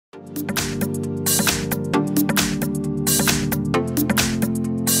Hi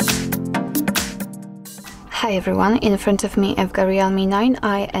everyone, in front of me I've got Realme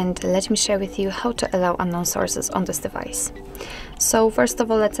 9i and let me share with you how to allow unknown sources on this device. So first of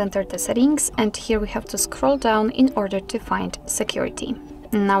all, let's enter the settings, and here we have to scroll down in order to find security.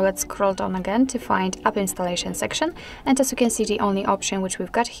 Now let's scroll down again to find app installation section, and as you can see, the only option which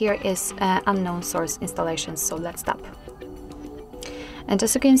we've got here is unknown source installation, so let's tap. And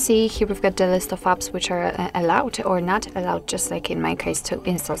as you can see, here we've got the list of apps which are allowed or not allowed, just like in my case, to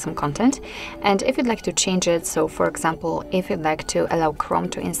install some content. And if you'd like to change it, so for example, if you'd like to allow Chrome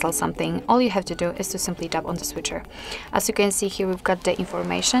to install something, all you have to do is to simply tap on the switcher. As you can see here, we've got the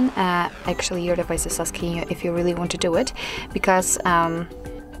information. Actually, your device is asking you if you really want to do it, because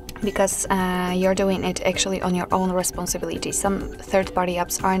you're doing it actually on your own responsibility. Some third-party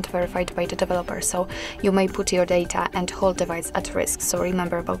apps aren't verified by the developer, so you may put your data and whole device at risk, so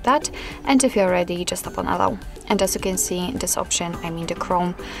remember about that. And if you're ready, just tap on allow. And as you can see, this option, I mean the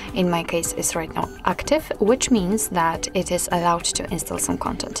Chrome in my case, is right now active, which means that it is allowed to install some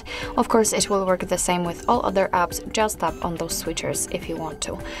content. Of course, it will work the same with all other apps. Just tap on those switchers if you want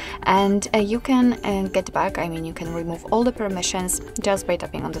to, and you can get back, I mean you can remove all the permissions just by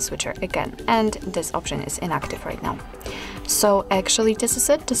tapping on the switcher again, and this option is inactive right now. So actually this is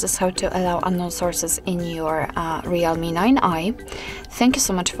it. This is how to allow unknown sources in your Realme 9i. Thank you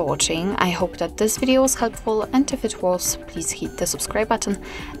so much for watching. I hope that this video was helpful, and if it was, please hit the subscribe button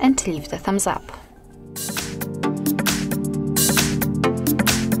and leave the thumbs up.